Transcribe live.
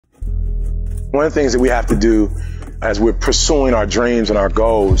One of the things that we have to do as we're pursuing our dreams and our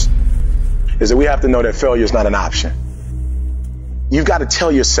goals is that we have to know that failure is not an option. You've got to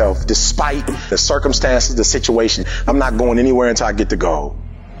tell yourself, despite the circumstances, the situation, I'm not going anywhere until I get the goal.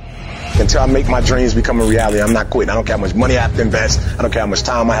 Until I make my dreams become a reality, I'm not quitting. I don't care how much money I have to invest. I don't care how much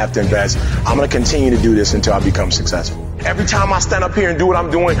time I have to invest. I'm going to continue to do this until I become successful. Every time I stand up here and do what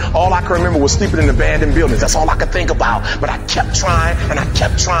I'm doing, all I can remember was sleeping in abandoned buildings. That's all I could think about. But I kept trying, and I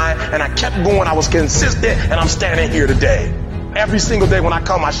kept trying, and I kept going. I was consistent, and I'm standing here today. Every single day when I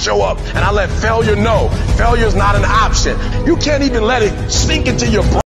come, I show up, and I let failure know. Failure is not an option. You can't even let it sink into your brain.